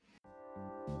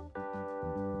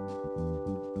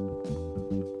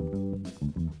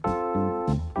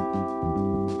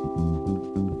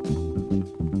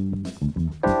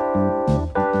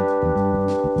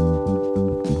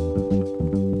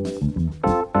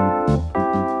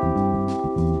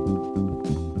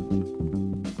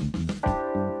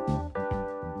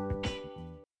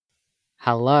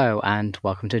Hello and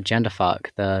welcome to Genderfuck,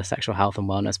 the sexual health and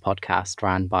wellness podcast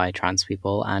run by trans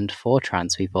people and for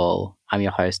trans people. I'm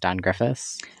your host, Dan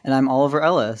Griffiths. And I'm Oliver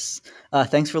Ellis.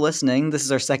 Thanks for listening. This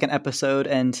is our second episode,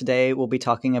 and today we'll be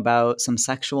talking about some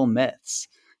sexual myths.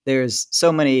 There's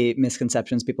so many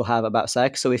misconceptions people have about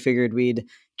sex, so we figured we'd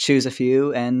choose a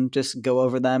few and just go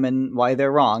over them and why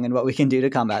they're wrong and what we can do to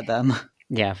combat them.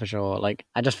 Yeah, for sure.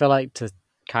 I just feel like to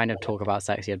kind of talk about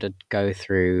sex, you have to go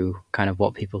through kind of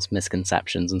what people's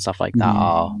misconceptions and stuff like that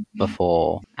are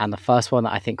before. And the first one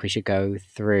that I think we should go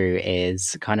through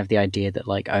is kind of the idea that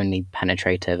only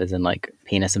penetrative, as in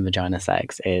penis and vagina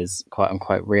sex, is quote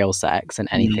unquote real sex, and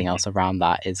anything else around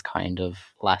that is kind of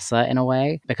lesser in a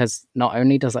way, because not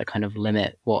only does that kind of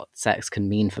limit what sex can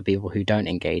mean for people who don't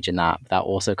engage in that, that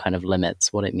also kind of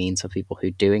limits what it means for people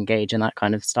who do engage in that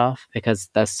kind of stuff, because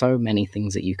there's so many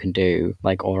things that you can do,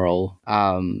 like oral,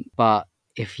 but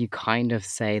if you kind of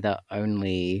say that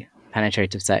only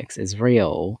penetrative sex is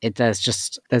real,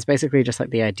 there's basically just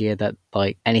the idea that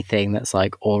anything that's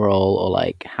oral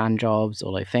or hand jobs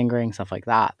or fingering, stuff like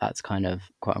that, that's kind of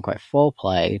quote unquote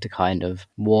foreplay to kind of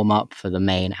warm up for the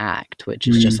main act, which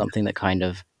is just something that kind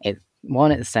of it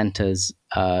centers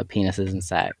penises and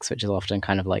sex, which is often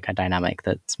kind of a dynamic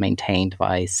that's maintained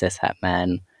by cishet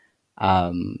men,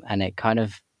 and it kind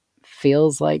of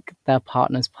feels like their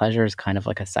partner's pleasure is kind of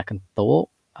a second thought,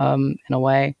 in a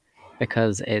way,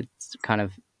 because it's kind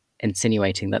of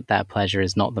insinuating that their pleasure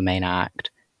is not the main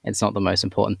act. It's not the most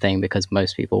important thing, because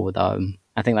most people with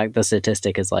I think the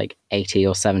statistic is 80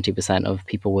 or 70% of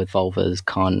people with vulvas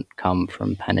can't come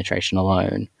from penetration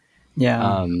alone.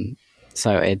 Yeah.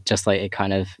 So it just it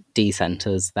kind of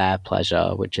decenters their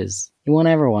pleasure, which is, you want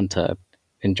everyone to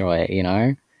enjoy it, you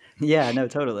know? Yeah, no,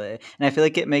 totally. And I feel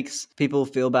like it makes people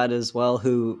feel bad as well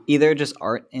who either just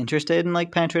aren't interested in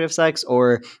penetrative sex,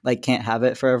 or can't have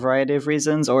it for a variety of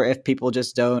reasons, or if people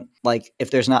just don't if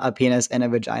there's not a penis and a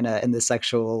vagina in the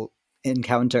sexual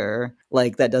encounter,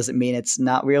 that doesn't mean it's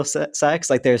not real sex.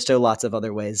 There's still lots of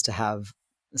other ways to have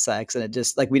sex, and it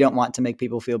just we don't want to make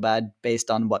people feel bad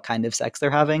based on what kind of sex they're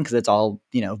having, because it's all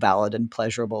valid and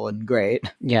pleasurable and great.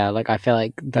 Yeah, I feel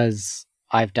like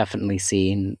I've definitely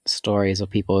seen stories of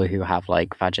people who have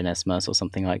vaginismus or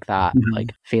something like that,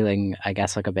 feeling, I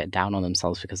guess, a bit down on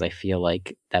themselves because they feel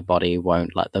like their body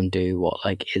won't let them do what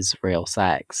is real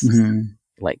sex,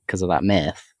 because of that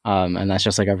myth. And that's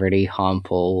just a really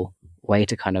harmful way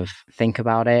to kind of think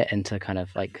about it, and to kind of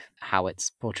how it's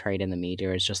portrayed in the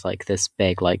media is just this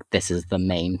big this is the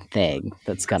main thing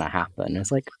that's gonna happen.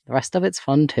 It's the rest of it's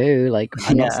fun too.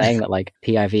 I'm not saying that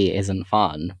PIV isn't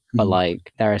fun, but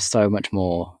there is so much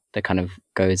more that kind of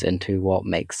goes into what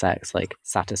makes sex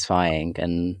satisfying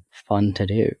and fun to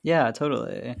do. Yeah,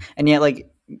 totally. And yet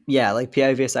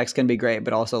PIV sex can be great,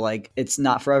 but also it's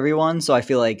not for everyone. So I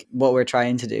feel what we're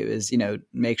trying to do is,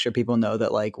 make sure people know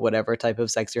that whatever type of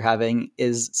sex you're having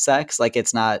is sex.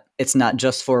 It's not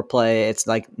just foreplay. It's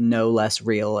no less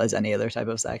real as any other type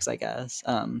of sex, I guess.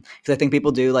 Because I think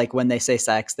people do when they say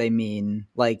sex, they mean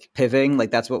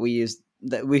piving. That's what we use.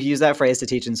 We use that phrase to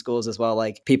teach in schools as well.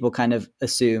 People kind of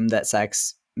assume that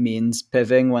sex means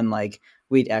piving when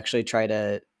we'd actually try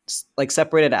to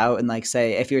separate it out and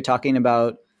say, if you're talking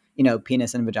about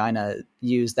penis and vagina,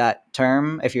 use that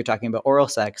term. If you're talking about oral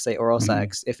sex, say oral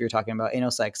sex. If you're talking about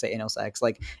anal sex, say anal sex.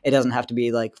 It doesn't have to be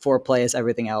foreplay is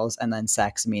everything else and then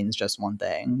sex means just one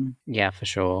thing. Yeah, for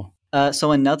sure.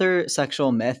 So another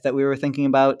sexual myth that we were thinking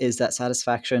about is that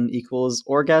satisfaction equals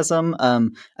orgasm.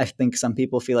 I think some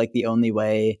people feel the only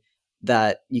way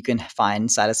that you can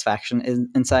find satisfaction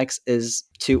in sex is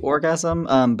to orgasm,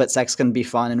 but sex can be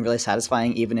fun and really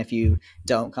satisfying even if you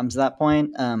don't come to that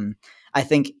point. I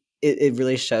think it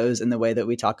really shows in the way that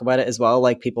we talk about it as well.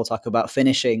 People talk about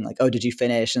finishing, oh, did you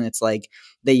finish? And it's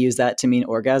they use that to mean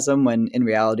orgasm, when in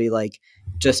reality,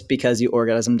 just because you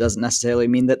orgasm doesn't necessarily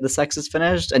mean that the sex is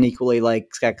finished. And equally,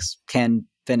 sex can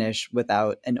finish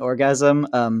without an orgasm.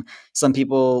 Some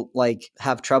people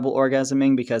have trouble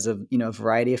orgasming because of a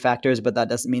variety of factors, but that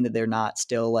doesn't mean that they're not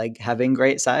still having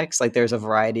great sex. There's a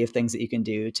variety of things that you can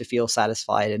do to feel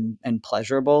satisfied and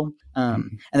pleasurable.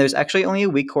 And there's actually only a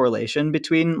weak correlation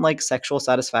between sexual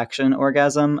satisfaction and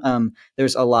orgasm.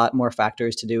 There's a lot more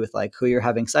factors to do with who you're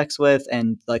having sex with,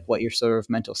 and what your sort of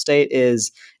mental state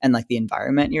is, and the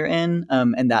environment you're in.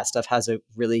 And that stuff has a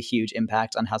really huge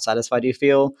impact on how satisfied you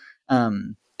feel.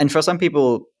 And for some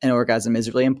people, an orgasm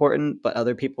is really important, but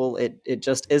other people, it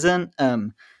just isn't.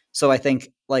 So I think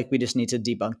we just need to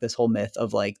debunk this whole myth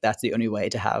of that's the only way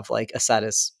to have a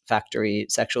satisfactory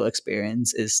sexual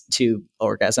experience is to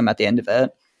orgasm at the end of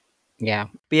it. Yeah.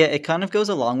 But yeah, it kind of goes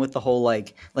along with the whole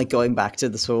like going back to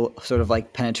the sort of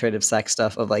like penetrative sex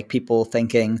stuff of like people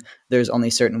thinking there's only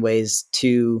certain ways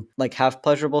to like have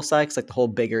pleasurable sex, like the whole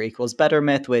bigger equals better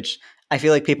myth, which I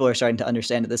feel like people are starting to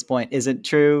understand at this point isn't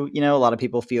true. You know, a lot of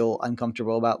people feel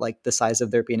uncomfortable about like the size of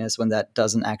their penis when that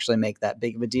doesn't actually make that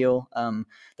big of a deal.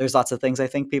 There's lots of things I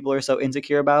think people are so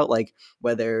insecure about, like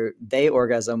whether they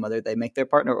orgasm, whether they make their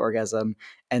partner orgasm,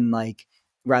 and like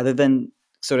rather than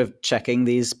sort of checking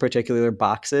these particular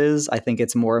boxes, I think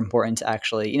it's more important to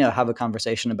actually, you know, have a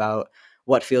conversation about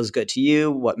what feels good to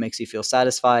you, what makes you feel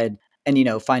satisfied, and, you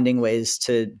know, finding ways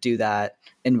to do that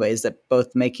in ways that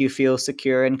both make you feel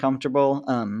secure and comfortable.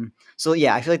 So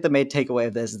yeah, I feel like the main takeaway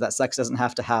of this is that sex doesn't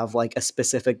have to have like a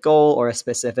specific goal or a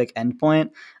specific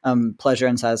endpoint. Pleasure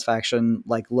and satisfaction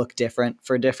like look different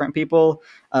for different people,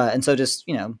 and so just,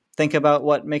 you know, think about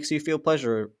what makes you feel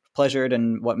pleasured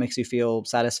and what makes you feel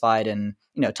satisfied, and,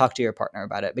 you know, talk to your partner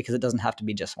about it, because it doesn't have to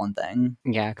be just one thing.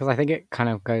 Yeah, because I think it kind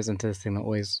of goes into this thing that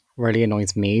always really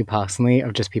annoys me personally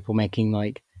of just people making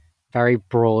like very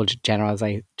broad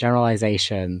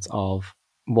generalizations of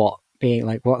what being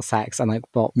like what sex and like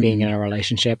what being in a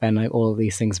relationship and like all of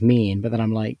these things mean. But then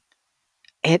I'm like,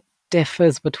 it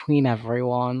differs between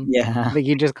everyone. Yeah. Like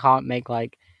you just can't make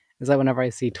like it's like whenever I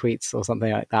see tweets or something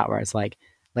like that where it's like,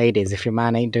 ladies, if your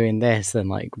man ain't doing this, then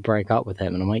like break up with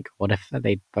him. And I'm like, what if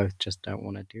they both just don't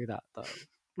want to do that though?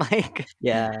 Like,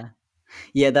 Yeah.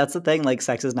 Yeah, that's the thing. Like,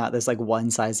 sex is not this like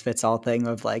one size fits all thing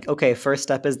of like, okay, first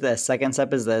step is this, second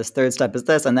step is this, third step is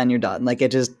this, and then you're done. Like,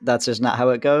 it just that's just not how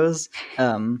it goes.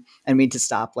 And we need to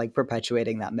stop like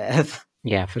perpetuating that myth.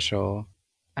 yeah, for sure.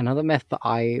 Another myth that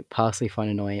I personally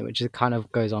find annoying, which is kind of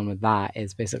goes on with that,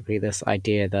 is basically this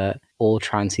idea that all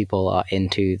trans people are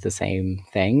into the same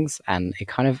things, and it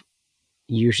kind of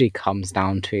usually comes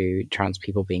down to trans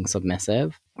people being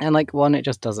submissive. And like one, it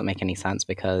just doesn't make any sense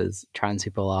because trans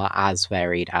people are as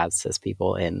varied as cis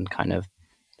people in kind of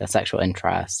their sexual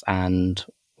interests and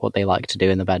what they like to do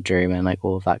in the bedroom and like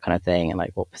all of that kind of thing and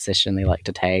like what position they like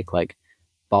to take, like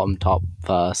bottom, top,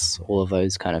 verse, all of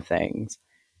those kind of things.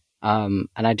 And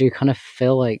I do kind of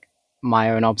feel like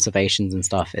my own observations and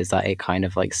stuff is that it kind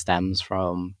of like stems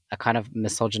from a kind of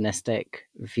misogynistic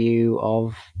view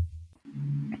of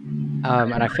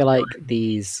and I feel like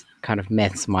these kind of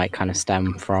myths might kind of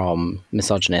stem from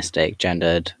misogynistic,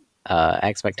 gendered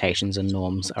expectations and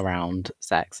norms around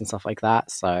sex and stuff like that.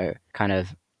 So, kind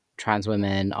of trans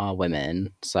women are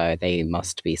women, so they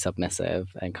must be submissive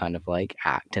and kind of like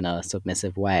act in a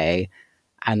submissive way.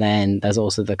 And then there's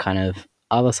also the kind of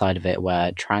other side of it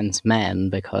where trans men,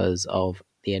 because of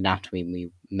the anatomy we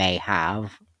may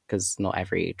have, because not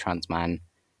every trans man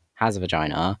has a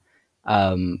vagina,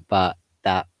 but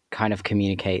that kind of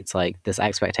communicates like this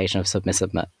expectation of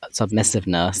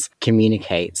submissiveness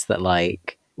communicates that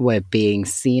like we're being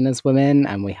seen as women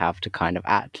and we have to kind of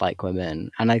act like women.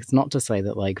 And it's not to say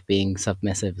that like being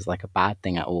submissive is like a bad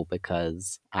thing at all,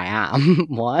 because I am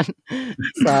one.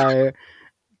 So,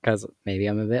 because maybe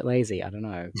I'm a bit lazy, I don't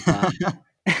know.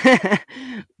 But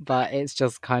but it's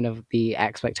just kind of the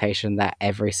expectation that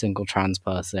every single trans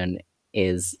person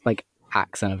is like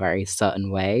acts in a very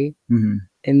certain way Mhm.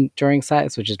 in during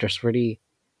sex, which is just really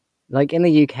like in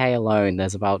the UK alone,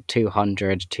 there's about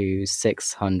 200 to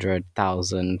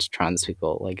 600,000 trans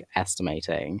people, like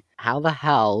estimating. How the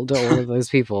hell do all of those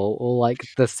people all like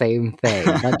the same thing?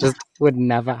 That just would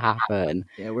never happen.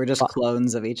 Yeah, we're just But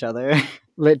clones of each other.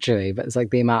 literally, but it's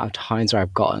like the amount of times where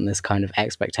I've gotten this kind of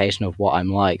expectation of what I'm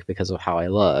like because of how I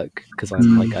look, because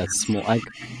I'm like a small, like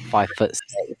 5'6"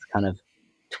 kind of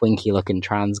twinky looking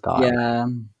trans guy. Yeah.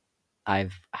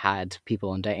 I've had people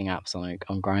on dating apps on like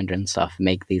on Grindr and stuff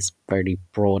make these very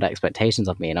broad expectations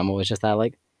of me, and I'm always just there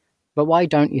like, but why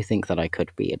don't you think that I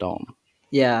could be a dom?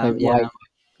 Yeah. Like, why? Yeah.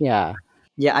 Yeah,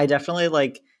 Yeah, I definitely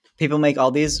like people make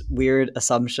all these weird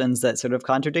assumptions that sort of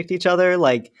contradict each other.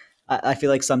 Like, I feel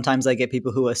like sometimes I get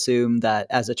people who assume that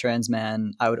as a trans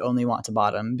man, I would only want to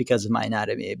bottom because of my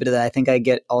anatomy. But then I think I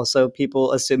get also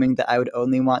people assuming that I would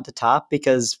only want to top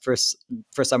because for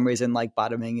some reason, like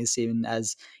bottoming is seen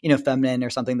as, you know, feminine or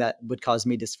something that would cause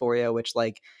me dysphoria, which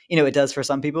like, you know, it does for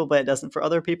some people, but it doesn't for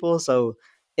other people. So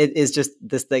it is just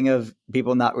this thing of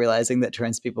people not realizing that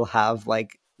trans people have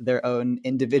like their own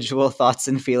individual thoughts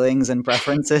and feelings and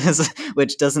preferences,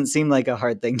 which doesn't seem like a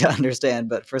hard thing to understand,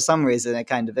 but for some reason it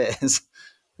kind of is.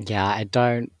 yeah. I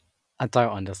don't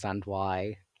understand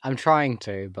why. I'm trying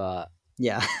to, but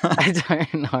Yeah. I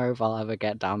don't know if I'll ever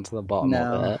get down to the bottom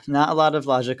of No, it. not a lot of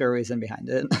logic or reason behind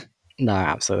it. No,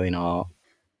 absolutely not.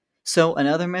 So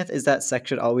another myth is that sex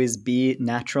should always be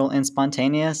natural and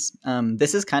spontaneous.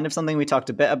 This is kind of something we talked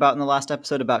a bit about in the last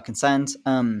episode about consent.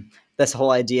 this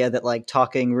whole idea that like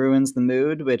talking ruins the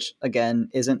mood, which again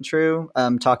isn't true.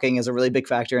 Talking is a really big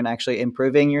factor in actually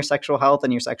improving your sexual health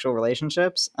and your sexual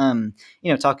relationships.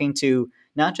 Talking to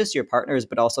not just your partners,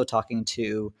 but also talking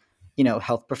to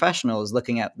health professionals,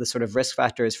 looking at the sort of risk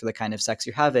factors for the kind of sex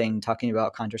you're having, talking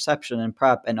about contraception and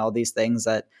PrEP and all these things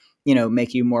that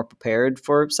make you more prepared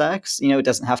for sex. It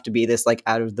doesn't have to be this like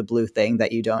out of the blue thing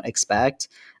that you don't expect.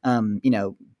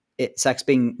 Sex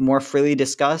being more freely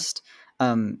discussed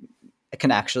um,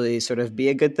 can actually sort of be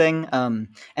a good thing. And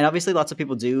obviously, lots of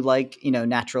people do like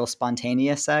natural,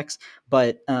 spontaneous sex,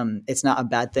 but it's not a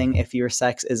bad thing if your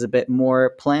sex is a bit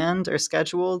more planned or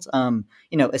scheduled.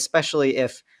 Especially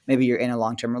if maybe you're in a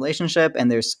long-term relationship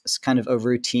and there's kind of a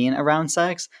routine around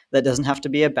sex. That doesn't have to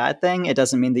be a bad thing. It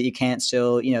doesn't mean that you can't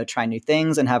still try new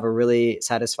things and have a really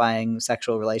satisfying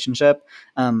sexual relationship.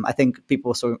 I think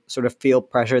people sort of feel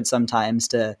pressured sometimes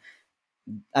to,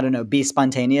 I don't know, be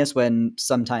spontaneous when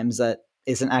sometimes that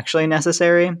isn't actually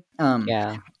necessary.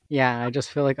 Yeah. Yeah, I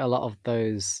just feel like a lot of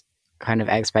those kind of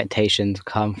expectations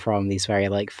come from these very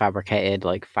like fabricated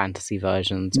like fantasy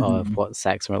versions of Mhm. what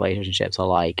sex and relationships are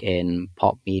like in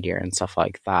pop media and stuff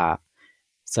like that.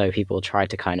 So people try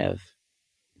to kind of,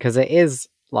 because it is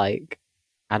like,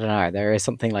 I don't know, there is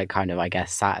something like kind of, I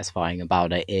guess, satisfying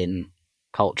about it in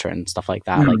culture and stuff like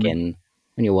that, like Mhm. in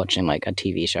when you're watching like a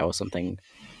TV show or something,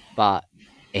 but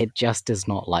it just is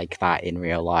not like that in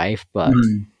real life. But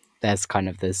Mhm. there's kind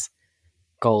of this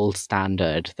gold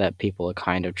standard that people are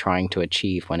kind of trying to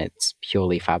achieve when it's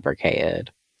purely fabricated.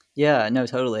 Yeah, no,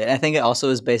 totally. And I think it also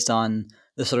is based on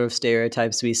the sort of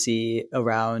stereotypes we see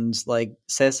around like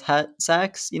cis het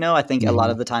sex. I think a lot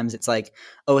Mhm. of the times it's like,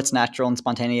 oh, it's natural and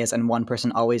spontaneous, and one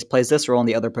person always plays this role and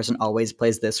the other person always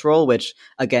plays this role, which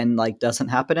again, like doesn't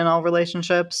happen in all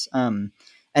relationships.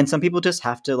 And some people just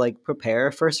have to like prepare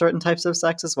for certain types of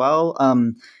sex as well.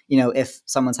 If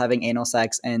someone's having anal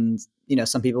sex and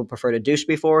some people prefer to douche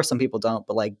before, some people don't,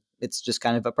 but like it's just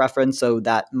kind of a preference. So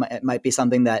that it might be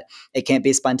something that it can't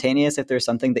be spontaneous if there's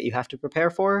something that you have to prepare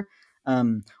for.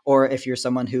 Or if you're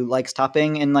someone who likes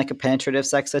topping in like a penetrative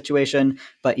sex situation,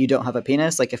 but you don't have a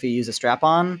penis, like if you use a strap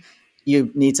on,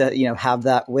 you need to, have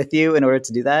that with you in order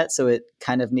to do that. So it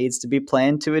kind of needs to be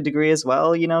planned to a degree as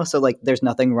well, So like there's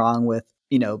nothing wrong with,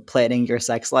 planning your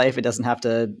sex life. It doesn't have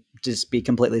to just be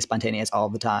completely spontaneous all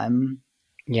the time.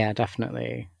 Yeah,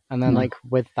 definitely. And then, Mm. like,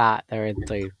 with that, there are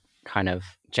the kind of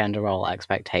gender role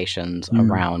expectations Mm.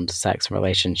 around sex and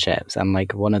relationships. And,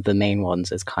 like, one of the main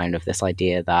ones is kind of this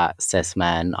idea that cis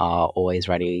men are always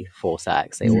ready for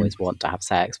sex. They Mm. always want to have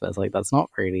sex. But it's like, that's not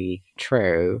really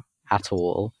true at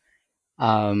all.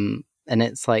 And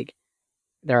it's like,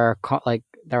 there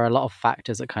are a lot of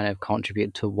factors that kind of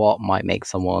contribute to what might make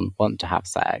someone want to have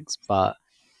sex, but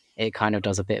it kind of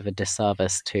does a bit of a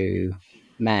disservice to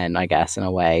men, I guess, in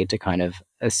a way, to kind of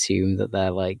assume that they're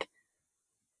like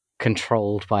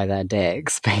controlled by their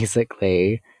dicks,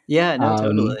 basically. Yeah, no, Um,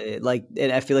 totally. Like,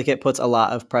 I feel like it puts a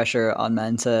lot of pressure on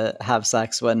men to have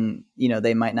sex when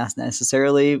they might not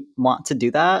necessarily want to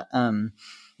do that.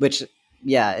 Which,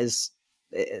 yeah, is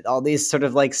all these sort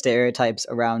of like stereotypes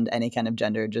around any kind of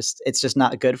gender. Just it's just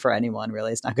not good for anyone.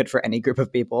 Really, it's not good for any group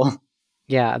of people.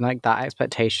 yeah, and like that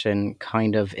expectation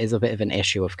kind of is a bit of an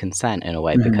issue of consent in a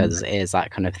way Mhm. because it is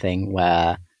that kind of thing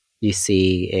where you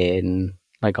see in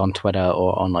like on Twitter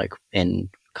or on like in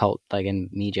cult like in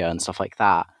media and stuff like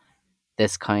that,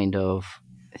 this kind of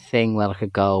thing where like a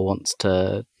girl wants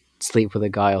to sleep with a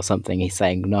guy or something, he's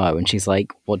saying no, and she's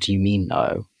like, "What do you mean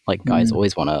no? Like guys Mhm.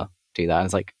 always want to do that." And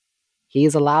it's like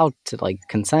he's allowed to like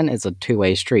consent is a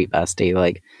two-way street, bestie.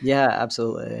 Like Yeah,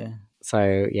 absolutely.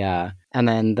 so, yeah. And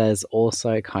then there's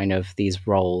also kind of these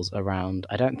roles around.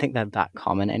 I don't think they're that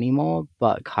common anymore,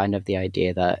 but kind of the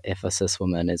idea that if a cis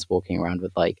woman is walking around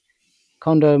with like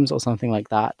condoms or something like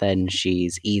that, then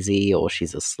she's easy or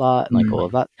she's a slut and like Mhm. all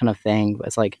of that kind of thing. But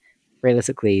it's like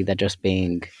realistically, they're just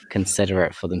being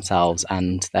considerate for themselves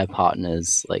and their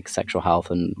partner's like sexual health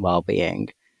and well being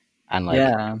and like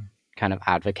Yeah. kind of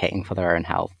advocating for their own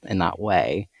health in that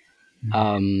way.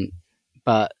 Um,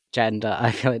 but gender,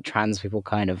 I feel like trans people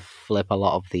kind of flip a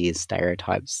lot of these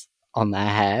stereotypes on their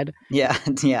head. Yeah.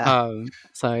 Yeah.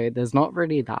 So there's not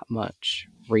really that much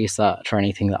research or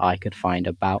anything that I could find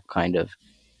about kind of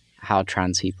how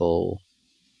trans people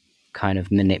kind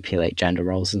of manipulate gender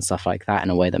roles and stuff like that in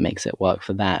a way that makes it work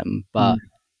for them. But Mm.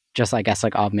 just, I guess,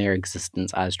 like our mere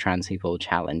existence as trans people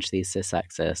challenge these cis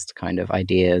sexist kind of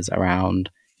ideas around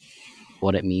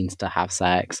what it means to have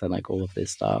sex and like all of this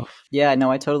stuff. Yeah,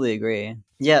 no, I totally agree.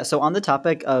 Yeah, so on the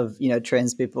topic of,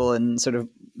 trans people and sort of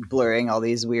blurring all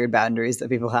these weird boundaries that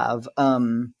people have,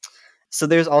 So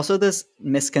there's also this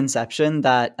misconception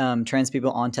that trans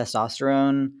people on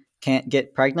testosterone can't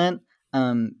get pregnant.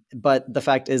 But the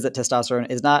fact is that testosterone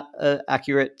is not an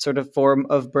accurate sort of form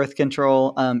of birth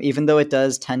control. Even though it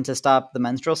does tend to stop the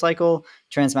menstrual cycle,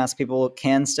 trans masc people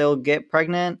can still get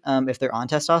pregnant if they're on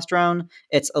testosterone.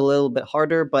 It's a little bit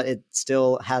harder, but it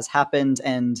still has happened.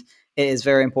 And it is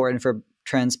very important for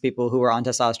trans people who are on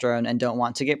testosterone and don't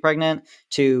want to get pregnant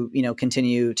to,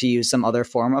 continue to use some other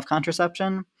form of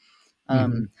contraception.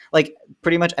 Hmm. Like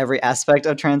pretty much every aspect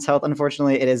of trans health,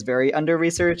 unfortunately, it is very under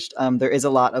researched. There is a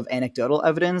lot of anecdotal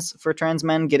evidence for trans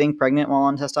men getting pregnant while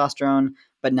on testosterone,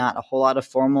 but not a whole lot of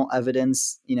formal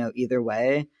evidence, either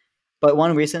way. But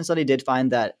one recent study did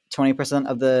find that 20%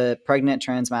 of the pregnant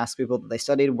trans masc people that they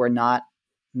studied were not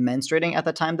menstruating at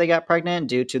the time they got pregnant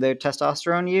due to their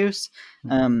testosterone use.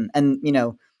 And,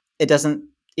 it doesn't,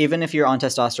 even if you're on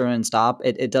testosterone and stop,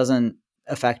 it doesn't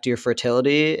affect your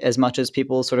fertility as much as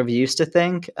people sort of used to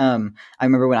think. I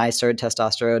remember when I started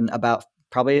testosterone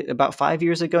probably about 5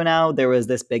 years ago now, there was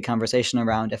this big conversation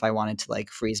around if I wanted to like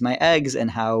freeze my eggs and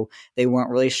how they weren't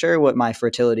really sure what my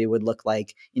fertility would look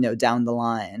like, down the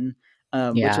line, which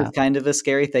was Yeah. kind of a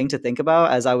scary thing to think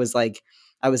about as I was like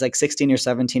 16 or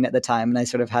 17 at the time. And I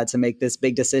sort of had to make this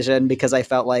big decision because I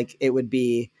felt like it would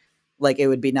be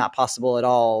not possible at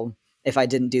all if I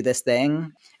didn't do this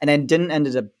thing. And I didn't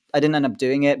end up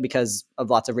doing it because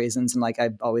of lots of reasons. And like, I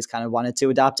always kind of wanted to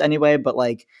adopt anyway, but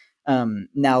like,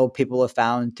 now people have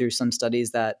found through some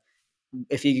studies that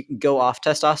if you go off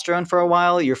testosterone for a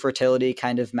while, your fertility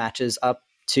kind of matches up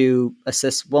to a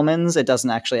cis woman's. It doesn't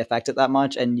actually affect it that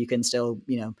much. And you can still,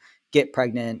 get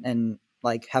pregnant and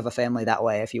like have a family that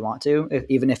way if you want to,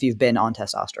 even if you've been on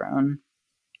testosterone.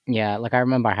 Yeah, like I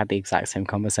remember I had the exact same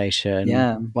conversation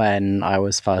Yeah. when I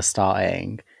was first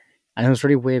starting. And it was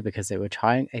really weird because it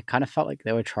kind of felt like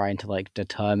they were trying to like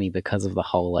deter me because of the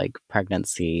whole like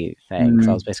pregnancy thing. So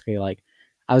I was Mm-hmm. basically like,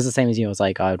 I was the same as you. I was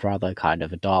like, I'd rather kind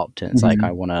of adopt. And it's like,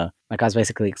 Mm-hmm. I was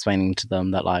basically explaining to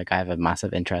them that like I have a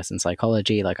massive interest in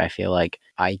psychology. Like, I feel like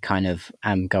I kind of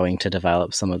am going to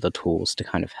develop some of the tools to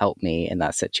kind of help me in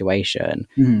that situation.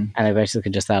 Mm-hmm. And they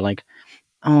basically just said, like,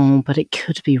 oh, but it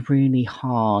could be really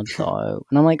hard though.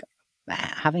 And I'm like,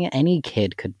 having any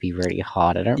kid could be really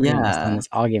hard. I don't really understand Yeah. this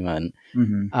argument.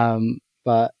 Mm-hmm.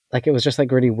 But like it was just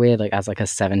like really weird, like as like a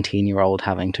 17-year-old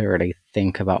having to really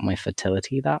think about my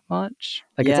fertility that much.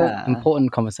 Like it's an Yeah.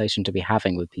 important conversation to be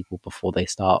having with people before they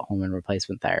start hormone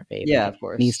replacement therapy. Like Yeah, it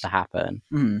of needs course. to happen.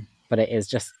 Mhm. But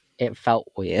it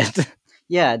felt weird.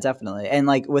 Yeah, definitely. And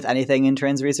like with anything in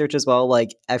trans research as well, like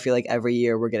I feel like every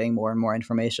year we're getting more and more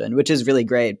information, which is really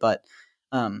great. But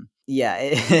yeah,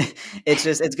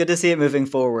 it's good to see it moving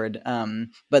forward.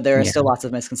 But there are Yeah. still lots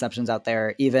of misconceptions out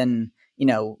there, even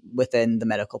within the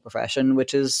medical profession,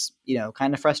 which is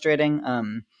kind of frustrating.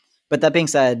 But that being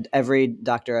said, every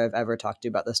doctor I've ever talked to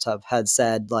about this stuff has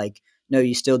said like, no,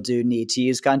 you still do need to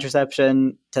use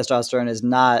contraception. Testosterone is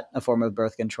not a form of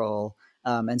birth control.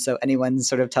 And so anyone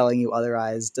sort of telling you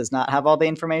otherwise does not have all the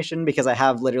information, because I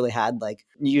have literally had like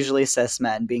usually cis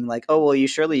men being like, oh, well, you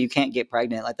can't get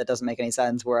pregnant. Like that doesn't make any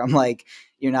sense, where I'm like,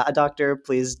 you're not a doctor.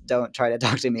 Please don't try to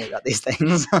talk to me about these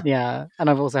things. Yeah. And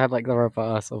I've also had like the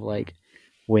reverse of like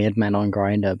weird men on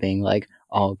Grinder being like,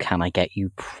 "Oh, can I get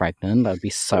you pregnant? That'd be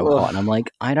so hot." Oh, And I'm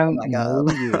like, "I oh don't my God.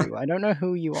 know you. I don't know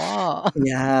who you are.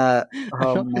 Yeah. I'm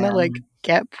Oh not gonna like man.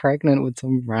 get pregnant with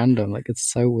some random. Like it's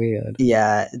so weird."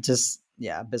 Yeah. Just,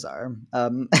 yeah, bizarre.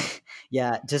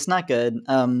 Yeah, just not good.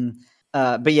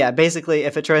 But yeah, basically,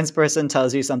 if a trans person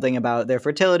tells you something about their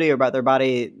fertility or about their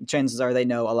body, chances are they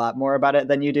know a lot more about it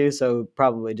than you do. So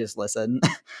probably just listen.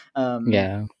 um,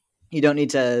 Yeah, you don't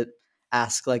need to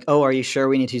ask like, "Oh, are you sure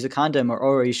we need to use a condom?" or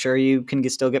 "Oh, are you sure you can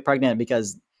still get pregnant?"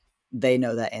 Because they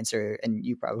know that answer and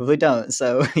you probably don't.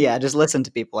 So yeah, just listen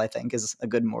to people, I think, is a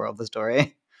good moral of the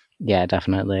story. yeah,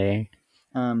 definitely.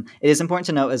 It is important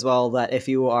to note as well that if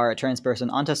you are a trans person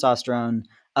on testosterone,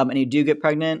 and you do get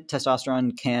pregnant,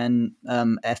 testosterone can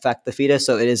affect the fetus.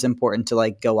 So it is important to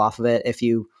like go off of it if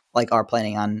you like are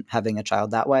planning on having a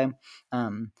child that way.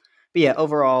 Um, but yeah,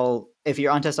 overall, if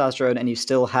you're on testosterone and you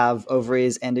still have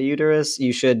ovaries and a uterus,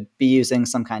 you should be using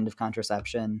some kind of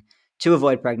contraception to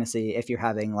avoid pregnancy if you're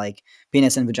having like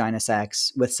penis and vagina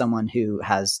sex with someone who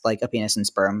has like a penis and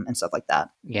sperm and stuff like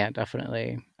that. Yeah,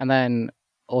 definitely. And then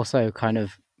also kind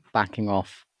of backing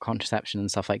off contraception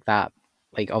and stuff like that.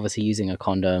 Like obviously using a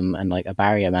condom and like a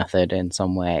barrier method in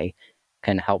some way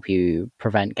can help you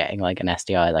prevent getting like an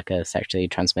STI, like a sexually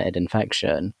transmitted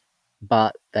infection.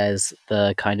 But there's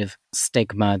the kind of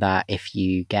stigma that if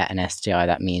you get an STI,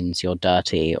 that means you're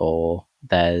dirty or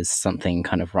there's something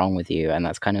kind of wrong with you. And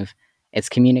that's kind of it's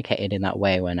communicated in that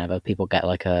way whenever people get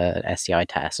like a STI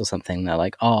test or something. They're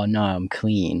like, "Oh no, I'm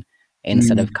clean,"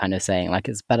 instead of Mm. kind of saying like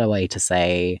it's a better way to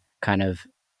say kind of,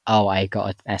 "Oh, I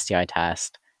got an STI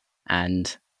test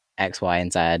and X, Y,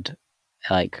 and Z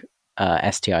like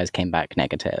STIs came back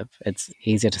negative." It's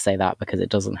easier to say that because it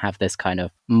doesn't have this kind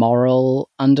of moral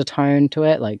undertone to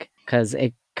it, like because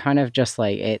it kind of just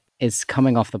like it is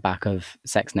coming off the back of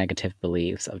sex negative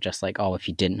beliefs of just like, oh, if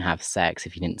you didn't have sex,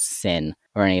 if you didn't sin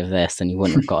or any of this, then you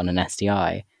wouldn't have gotten an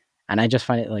STI. And I just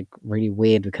find it like really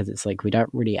weird because it's like we don't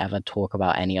really ever talk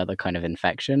about any other kind of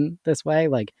infection this way.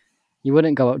 Like you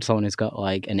wouldn't go up to someone who's got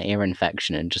like an ear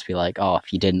infection and just be like, "Oh,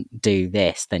 if you didn't do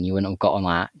this, then you wouldn't have gotten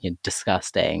that. You're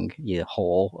disgusting, you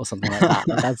whore," or something like that.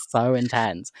 Like that's so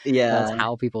intense. But that's Yeah.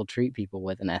 how people treat people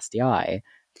with an STI,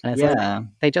 and it's like Yeah.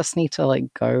 they just need to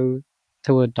like go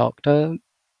to a doctor,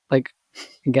 like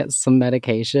get some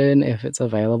medication if it's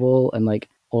available, and like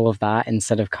all of that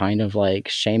instead of kind of like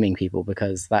shaming people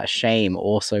because that shame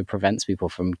also prevents people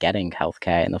from getting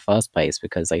healthcare in the first place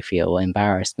because they feel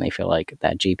embarrassed and they feel like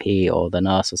their GP or the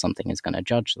nurse or something is going to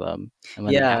judge them and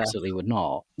when they Yeah. absolutely would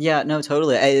not. Yeah, no,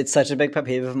 totally. It's such a big pet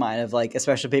peeve of mine of like,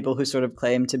 especially people who sort of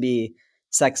claim to be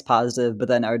sex positive, but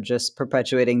then are just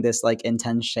perpetuating this like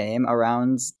intense shame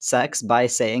around sex by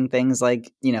saying things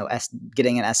like,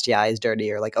 getting an STI is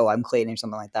dirty or like, oh, I'm clean or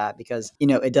something like that. Because,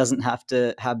 it doesn't have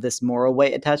to have this moral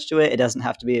weight attached to it. It doesn't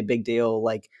have to be a big deal.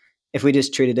 Like, if we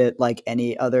just treated it like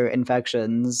any other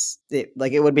infections, it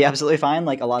would be absolutely fine.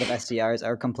 Like, a lot of STIs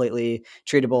are completely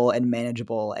treatable and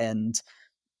manageable and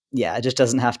yeah, it just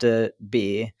doesn't have to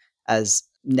be as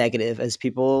negative as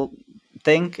people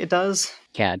think it does.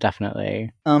 Yeah,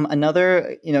 definitely.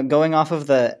 Another, going off of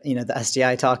the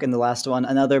STI talk in the last one,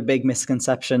 another big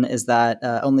misconception is that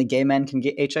only gay men can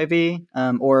get HIV,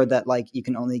 or that like you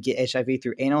can only get HIV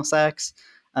through anal sex.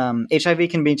 HIV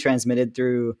can be transmitted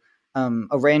through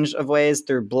a range of ways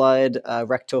through blood,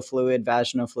 rectal fluid,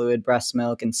 vaginal fluid, breast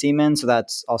milk, and semen. So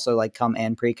that's also like cum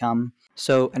and pre cum.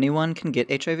 So anyone can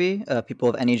get HIV. People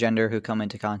of any gender who come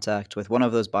into contact with one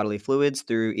of those bodily fluids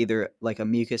through either like a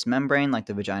mucous membrane, like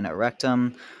the vagina or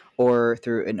rectum, or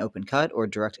through an open cut or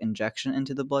direct injection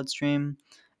into the bloodstream.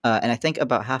 And I think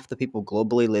about half the people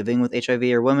globally living with HIV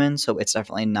are women, so it's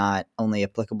definitely not only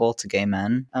applicable to gay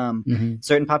men. Mm-hmm.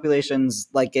 Certain populations,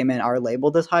 like gay men, are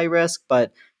labeled as high risk,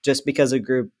 but just because a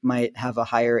group might have a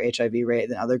higher HIV rate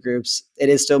than other groups, it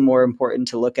is still more important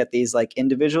to look at these like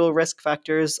individual risk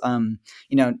factors.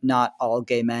 Not all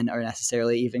gay men are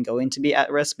necessarily even going to be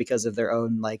at risk because of their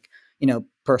own like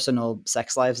personal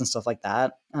sex lives and stuff like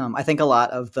that. I think a lot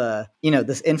of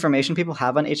this information people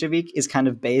have on HIV is kind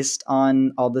of based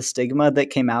on all the stigma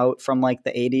that came out from like the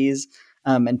 80s.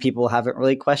 And people haven't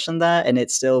really questioned that. And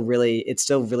it still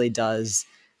really does,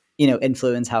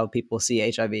 influence how people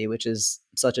see HIV, which is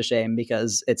such a shame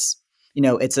because it's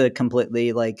a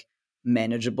completely like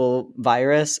manageable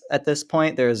virus at this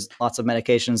point. There's lots of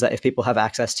medications that if people have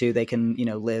access to, they can,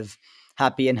 live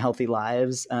happy and healthy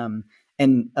lives.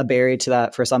 And a barrier to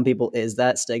that for some people is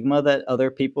that stigma that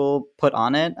other people put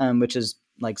on it, which is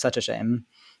like such a shame.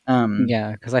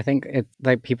 Yeah, because I think it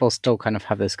like people still kind of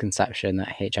have this conception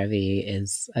that HIV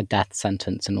is a death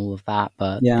sentence and all of that,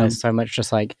 but Yeah. there's so much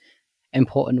just like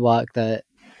important work that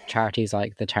charities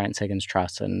like the Terence Higgins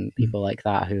Trust and people like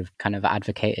that who've kind of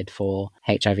advocated for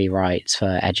HIV rights,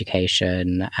 for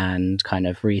education and kind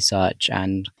of research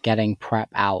and getting PrEP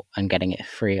out and getting it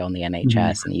free on the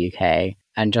NHS in the UK.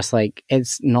 And just like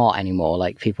it's not anymore.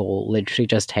 Like people literally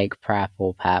just take PrEP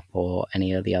or PEP or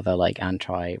any of the other like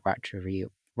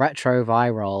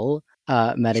retroviral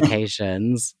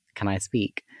medications. Can I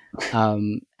speak?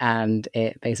 And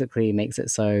it basically makes it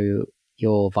so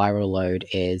your viral load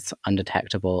is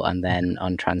undetectable and then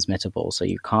untransmittable. So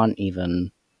you can't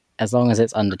even, as long as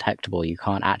it's undetectable, you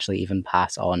can't actually even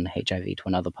pass on HIV to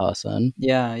another person.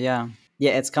 Yeah, yeah.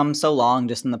 Yeah, it's come so long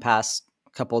just in the past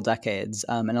couple decades,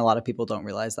 and a lot of people don't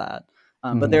realize that.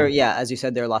 But Mm-hmm. as you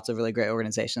said, there are lots of really great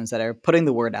organizations that are putting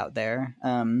the word out there.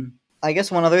 I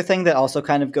guess one other thing that also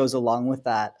kind of goes along with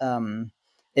that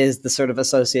is the sort of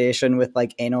association with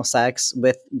like anal sex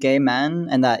with gay men,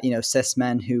 and that cis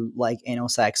men who like anal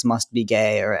sex must be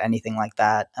gay or anything like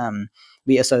that.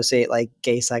 We associate like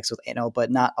gay sex with anal,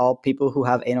 but not all people who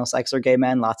have anal sex are gay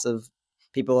men. Lots of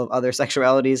people of other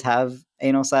sexualities have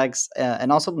anal sex,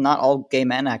 and also not all gay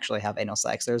men actually have anal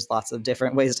sex. There's lots of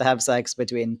different ways to have sex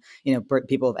between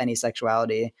people of any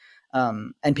sexuality,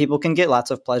 and people can get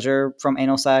lots of pleasure from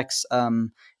anal sex.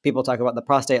 people talk about the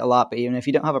prostate a lot, but even if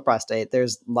you don't have a prostate,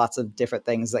 there's lots of different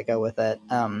things that go with it.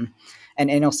 And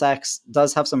anal sex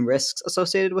does have some risks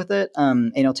associated with it.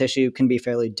 Anal tissue can be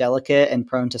fairly delicate and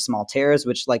prone to small tears,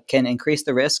 which like can increase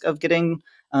the risk of getting,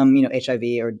 HIV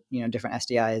or different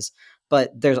STIs.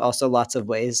 But there's also lots of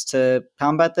ways to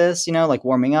combat this. Like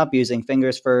warming up, using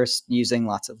fingers first, using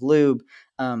lots of lube.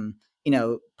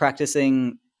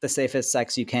 Practicing the safest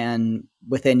sex you can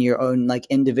within your own like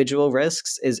individual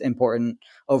risks is important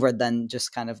over than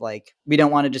just kind of like, we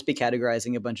don't want to just be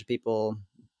categorizing a bunch of people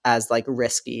as like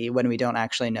risky when we don't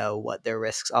actually know what their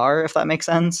risks are, if that makes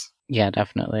sense. Yeah,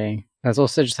 definitely. There's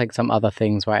also just like some other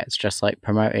things where it's just like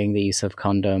promoting the use of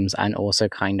condoms and also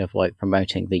kind of like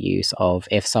promoting the use of,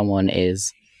 if someone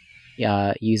is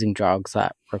using drugs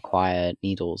that require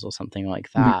needles or something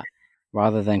like that,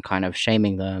 rather than kind of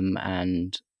shaming them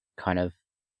and kind of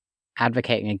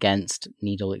advocating against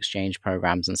needle exchange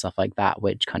programs and stuff like that,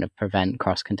 which kind of prevent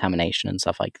cross-contamination and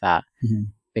stuff like that.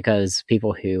 Because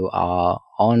people who are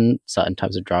on certain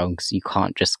types of drugs, you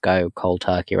can't just go cold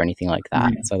turkey or anything like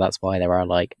that. So that's why there are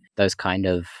like those kind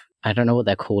of, I don't know what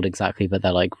they're called exactly, but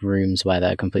they're like rooms where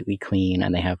they're completely clean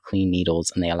and they have clean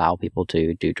needles and they allow people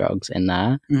to do drugs in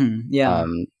there.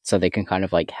 So they can kind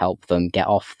of like help them get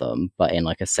off them, but in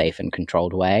like a safe and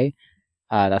controlled way.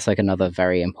 That's like another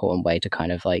very important way to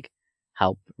kind of like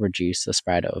help reduce the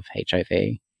spread of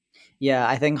HIV. Yeah,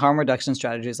 I think harm reduction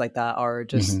strategies like that are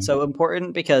just so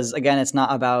important because, again, it's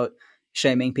not about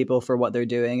shaming people for what they're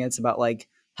doing. It's about like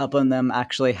helping them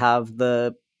actually have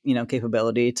the,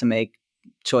 capability to make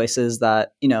choices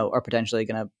that, are potentially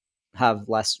going to have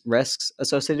less risks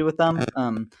associated with them.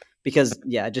 Because,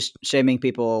 just shaming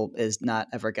people is not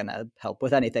ever going to help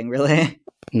with anything, really.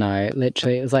 No,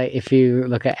 literally, it's like if you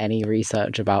look at any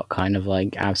research about kind of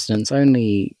like abstinence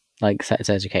only, like sex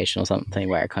education or something,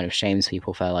 where it kind of shames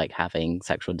people for like having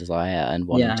sexual desire and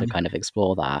wanting to kind of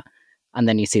explore that, and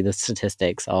then you see the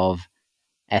statistics of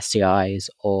STIs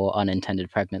or unintended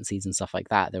pregnancies and stuff like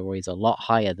that, they're always a lot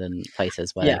higher than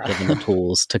places where they're given the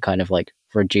tools to kind of like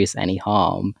reduce any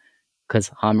harm, because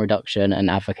harm reduction and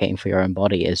advocating for your own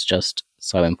body is just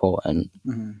so important.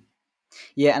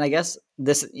 Yeah, and I guess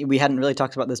we hadn't really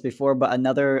talked about this before, but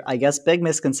another, I guess, big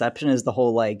misconception is the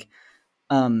whole like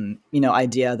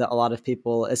idea that a lot of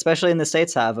people, especially in the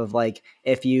States, have of like,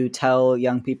 if you tell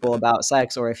young people about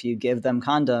sex or if you give them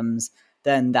condoms,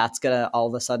 then that's gonna all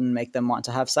of a sudden make them want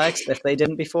to have sex if they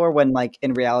didn't before, when like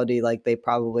in reality, like they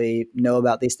probably know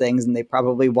about these things and they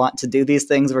probably want to do these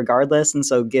things regardless. And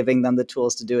so giving them the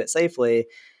tools to do it safely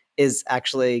is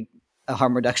actually a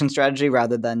harm reduction strategy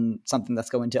rather than something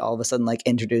that's going to all of a sudden like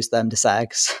introduce them to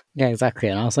sex. Yeah, exactly.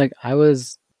 And I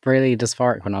was really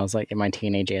dysphoric when I was like in my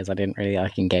teenage years. I didn't really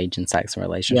like engage in sex and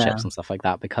relationships and stuff like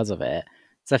that because of it.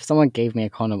 So if someone gave me a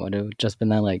condom, I would have just been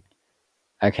there like,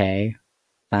 okay,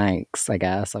 thanks, I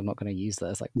guess. I'm not going to use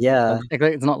this. Like,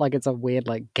 it's not like it's a weird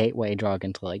like gateway drug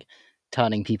into like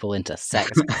turning people into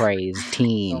sex crazed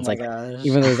teens. Oh my gosh.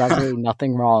 Even though there's absolutely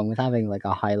nothing wrong with having like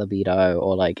a high libido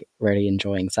or like really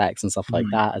enjoying sex and stuff like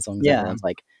that, as long as everyone's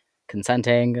like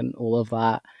consenting and all of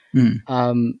that.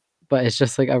 But it's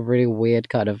just like a really weird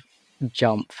kind of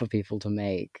jump for people to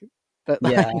make. But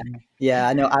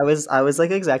I know. I was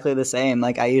like exactly the same.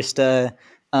 Like I used to,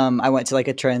 I went to like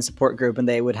a trans support group and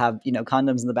they would have,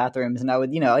 condoms in the bathrooms, and I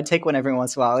would, I'd take one every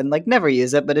once in a while and like never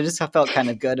use it, but it just felt kind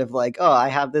of good of like, oh, I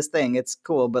have this thing. It's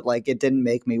cool. But like, it didn't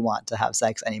make me want to have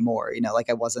sex anymore. Like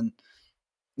I wasn't,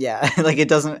 like it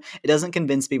doesn't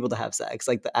convince people to have sex.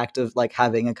 Like the act of like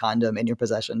having a condom in your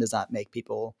possession does not make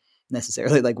people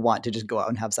necessarily like want to just go out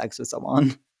and have sex with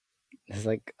someone. It's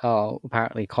like, oh,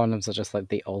 apparently condoms are just like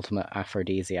the ultimate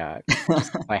aphrodisiac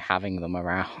just by having them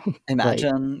around.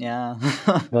 Imagine,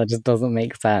 That just doesn't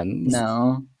make sense.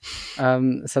 No.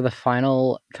 So the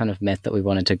final kind of myth that we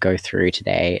wanted to go through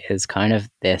today is kind of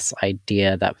this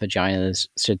idea that vaginas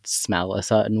should smell a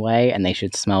certain way and they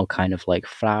should smell kind of like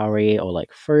flowery or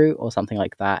like fruit or something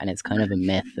like that. And it's kind of a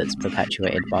myth that's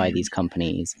perpetuated by these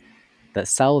companies that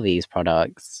sell these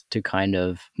products to kind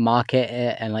of market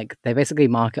it, and like they basically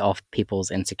market off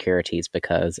people's insecurities,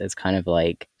 because it's kind of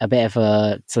like a bit of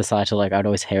a societal, like I'd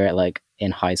always hear it like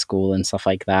in high school and stuff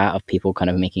like that, of people kind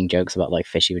of making jokes about like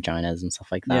fishy vaginas and stuff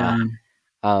like that.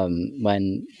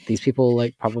 When these people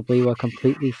like probably were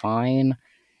completely fine.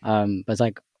 But it's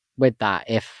like with that,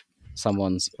 if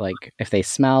someone's like, if they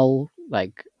smell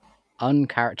like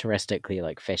uncharacteristically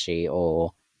like fishy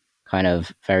or kind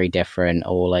of very different,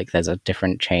 or like there's a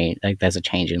different change, like there's a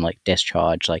change in like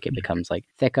discharge, like it becomes like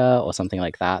thicker or something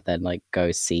like that, then like go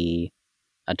see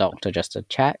a doctor just to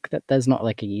check that there's not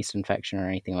like a yeast infection or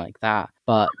anything like that.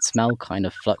 But smell kind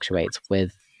of fluctuates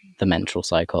with the menstrual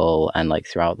cycle and like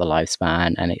throughout the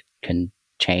lifespan, and it can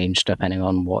change depending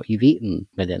on what you've eaten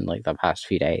within like the past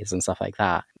few days and stuff like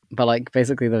that. But like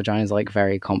basically the vagina is like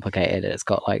very complicated. It's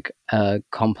got like a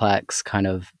complex kind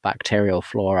of bacterial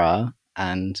flora,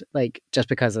 and like just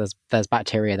because there's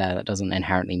bacteria there, that doesn't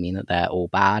inherently mean that they're all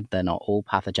bad. They're not all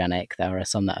pathogenic. There are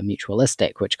some that are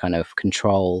mutualistic, which kind of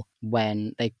control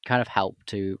when they kind of help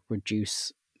to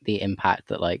reduce the impact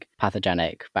that like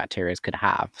pathogenic bacteria could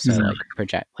have. So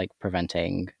like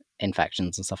preventing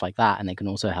infections and stuff like that, and they can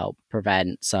also help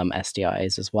prevent some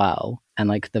STIs as well. And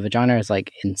like the vagina is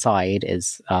like inside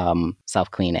is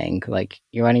self-cleaning. Like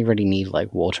you only really need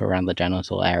like water around the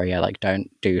genital area. Like don't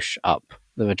douche up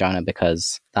the vagina,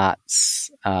 because that's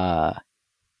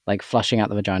like flushing out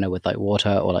the vagina with like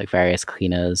water or like various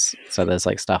cleaners. So there's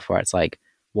like stuff where it's like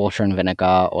water and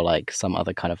vinegar or like some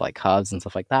other kind of like herbs and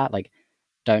stuff like that. Like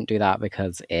don't do that,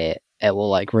 because it will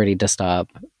like really disturb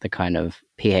the kind of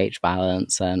pH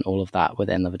balance and all of that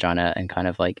within the vagina, and kind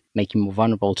of like make you more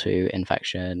vulnerable to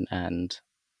infection and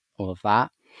all of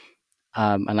that.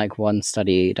 And like one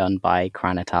study done by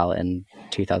Cran et al. In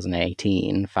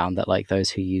 2018 found that like those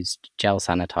who used gel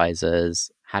sanitizers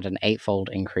had an 8-fold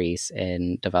increase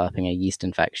in developing a yeast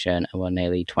infection and were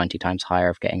nearly 20 times higher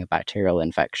of getting a bacterial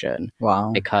infection.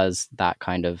 Wow. Because that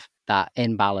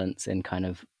imbalance in kind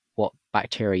of what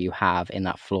bacteria you have in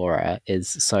that flora is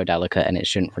so delicate, and it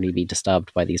shouldn't really be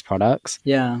disturbed by these products.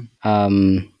 Yeah.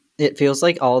 It feels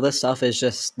like all this stuff is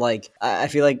just like, I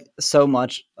feel like so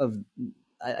much of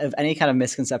any kind of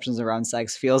misconceptions around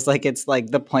sex feels like it's like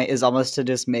the point is almost to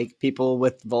just make people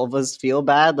with vulvas feel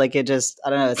bad. Like it just, I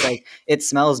don't know, it's like it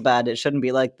smells bad, it shouldn't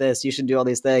be like this, you should do all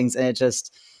these things, and it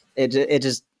just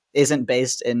isn't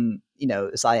based in, you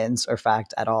know, science or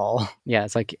fact at all. Yeah,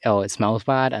 it's like, oh, it smells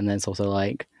bad, and then it's also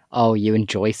like, oh, you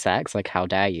enjoy sex, like how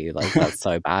dare you, like that's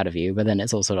so bad of you. But then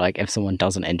it's also like if someone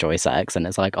doesn't enjoy sex, and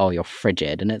it's like, oh, you're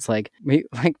frigid, and it's like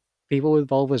people with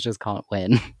vulvas just can't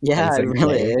win. Yeah, basically.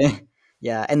 really.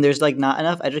 Yeah, and there's like not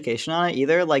enough education on it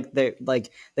either. Like they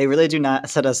really do not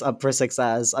set us up for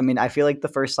success. I mean, I feel like the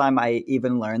first time I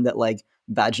even learned that like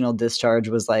vaginal discharge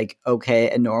was like okay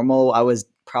and normal, I was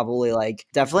probably like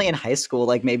definitely in high school,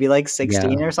 like maybe like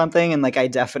 16 or something, and like I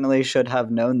definitely should have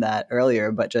known that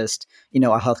earlier, but just, you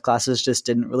know, our health classes just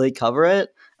didn't really cover it.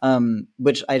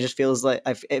 Which I just feels like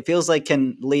it feels like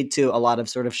can lead to a lot of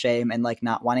sort of shame and like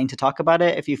not wanting to talk about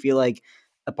it. If you feel like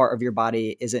a part of your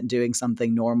body isn't doing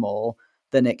something normal,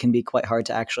 then it can be quite hard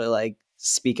to actually like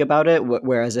speak about it.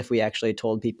 Whereas if we actually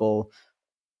told people,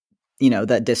 you know,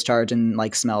 that discharge and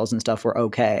like smells and stuff were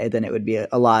okay, then it would be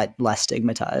a lot less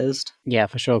stigmatized. Yeah,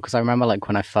 for sure. Because I remember like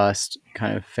when I first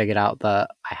kind of figured out that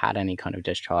I had any kind of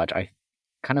discharge, I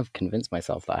kind of convinced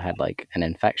myself that I had like an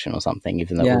infection or something,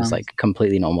 even though it was like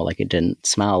completely normal. Like it didn't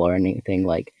smell or anything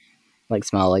like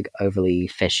smell like overly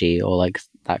fishy or like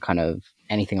that kind of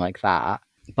anything like that.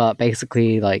 But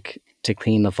basically like to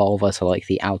clean the vulva, so like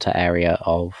the outer area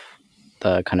of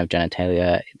the kind of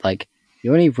genitalia, like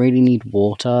you only really need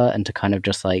water and to kind of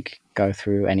just like go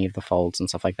through any of the folds and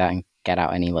stuff like that and get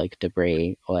out any like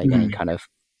debris or like any kind of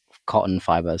cotton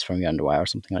fibers from your underwear or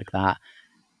something like that.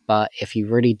 But if you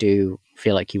really do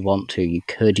feel like you want to, you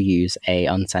could use a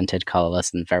unscented,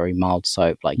 colorless, and very mild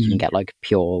soap. Like you can get like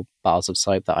pure bars of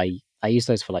soap that I use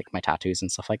those for like my tattoos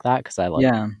and stuff like that, because they're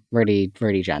like really,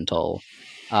 really gentle.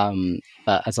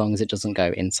 But as long as it doesn't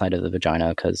go inside of the vagina,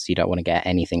 because you don't want to get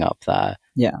anything up there.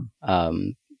 Yeah.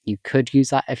 You could use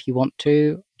that if you want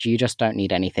to. You just don't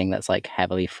need anything that's like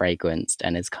heavily fragranced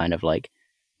and is kind of like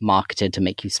marketed to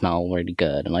make you smell really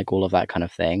good and like all of that kind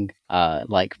of thing.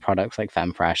 Like products like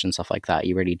Femfresh and stuff like that,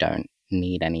 you really don't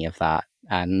need any of that.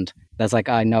 And there's like,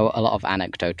 I know a lot of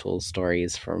anecdotal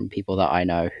stories from people that I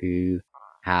know who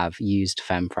have used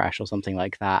Femfresh or something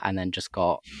like that and then just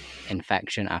got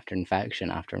infection after infection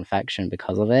after infection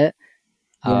because of it.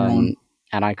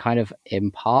 And I kind of in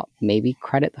part maybe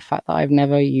credit the fact that I've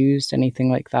never used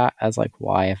anything like that as like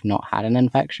why I've not had an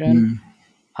infection.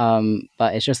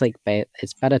 But it's just like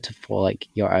it's better for like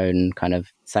your own kind of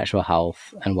sexual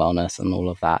health and wellness and all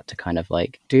of that to kind of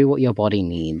like do what your body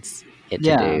needs it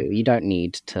to do. You don't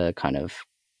need to kind of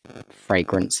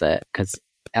fragrance it, because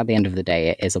at the end of the day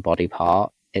it is a body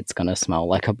part. It's gonna smell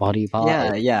like a body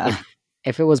part.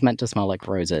 If it was meant to smell like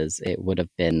roses, it would have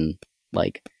been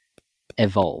like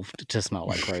evolved to smell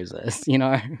like roses, you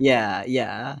know?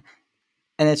 Yeah.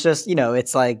 And it's just, you know,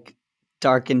 it's like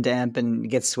dark and damp and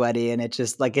gets sweaty, and it's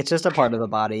just a part of the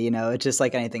body, you know? It's just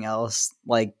like anything else.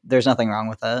 Like there's nothing wrong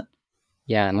with it.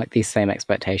 Yeah, and like these same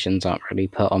expectations aren't really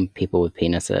put on people with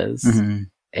penises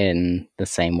in the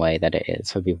same way that it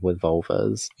is for people with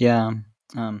vulvas. Yeah.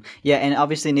 Yeah, and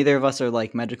obviously neither of us are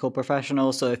like medical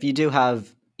professionals, so if you do have,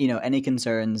 any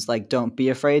concerns, like don't be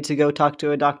afraid to go talk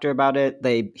to a doctor about it.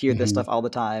 They hear this Hmm. stuff all the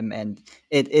time, and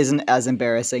it isn't as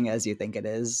embarrassing as you think it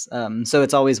is. So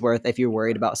it's always worth, if you're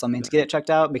worried about something, to get it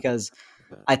checked out, because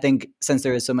I think since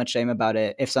there is so much shame about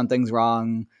it, if something's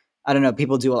wrong, I don't know,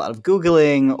 people do a lot of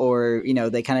Googling, or,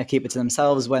 they kind of keep it to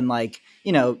themselves when, like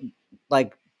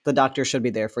the doctor should be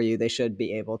there for you. They should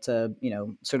be able to,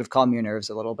 sort of calm your nerves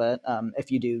a little bit, if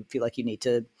you do feel like you need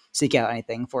to seek out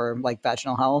anything for like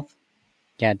vaginal health.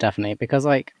 Yeah, definitely. Because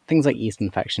like things like yeast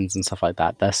infections and stuff like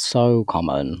that, they're so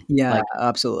common. Yeah, Like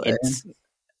absolutely. it's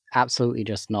absolutely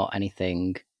just not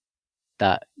anything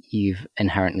that you've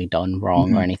inherently done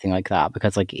wrong or Mhm. anything like that.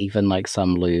 Because like even like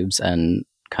some lubes and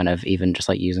kind of even just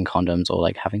like using condoms or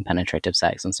like having penetrative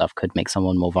sex and stuff could make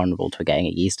someone more vulnerable to getting a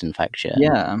yeast infection.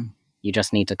 Yeah. You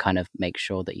just need to kind of make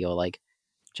sure that you're like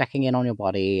checking in on your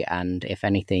body, and if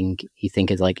anything you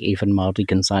think is like even mildly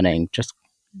concerning, just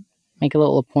make a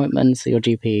little appointment, see your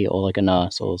GP or like a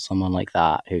nurse or someone like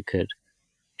that who could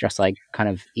just like kind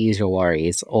of ease your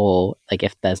worries, or like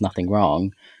if there's nothing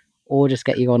wrong, or just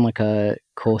get you on like a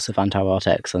course of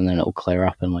antibiotics and then it'll clear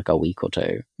up in like a week or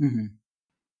two. Mhm.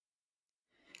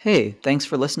 Hey, thanks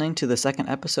for listening to the second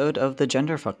episode of the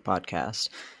Genderfuck podcast.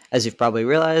 As you've probably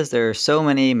realized, there are so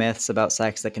many myths about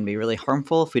sex that can be really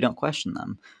harmful if we don't question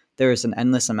them. There is an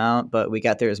endless amount, but we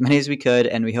got through as many as we could,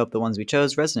 and we hope the ones we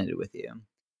chose resonated with you.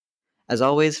 As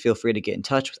always, feel free to get in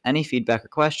touch with any feedback or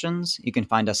questions. You can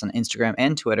find us on Instagram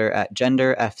and Twitter at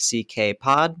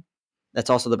GenderFCKPod. That's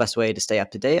also the best way to stay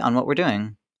up to date on what we're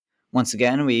doing. Once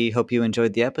again, we hope you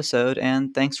enjoyed the episode,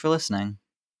 and thanks for listening.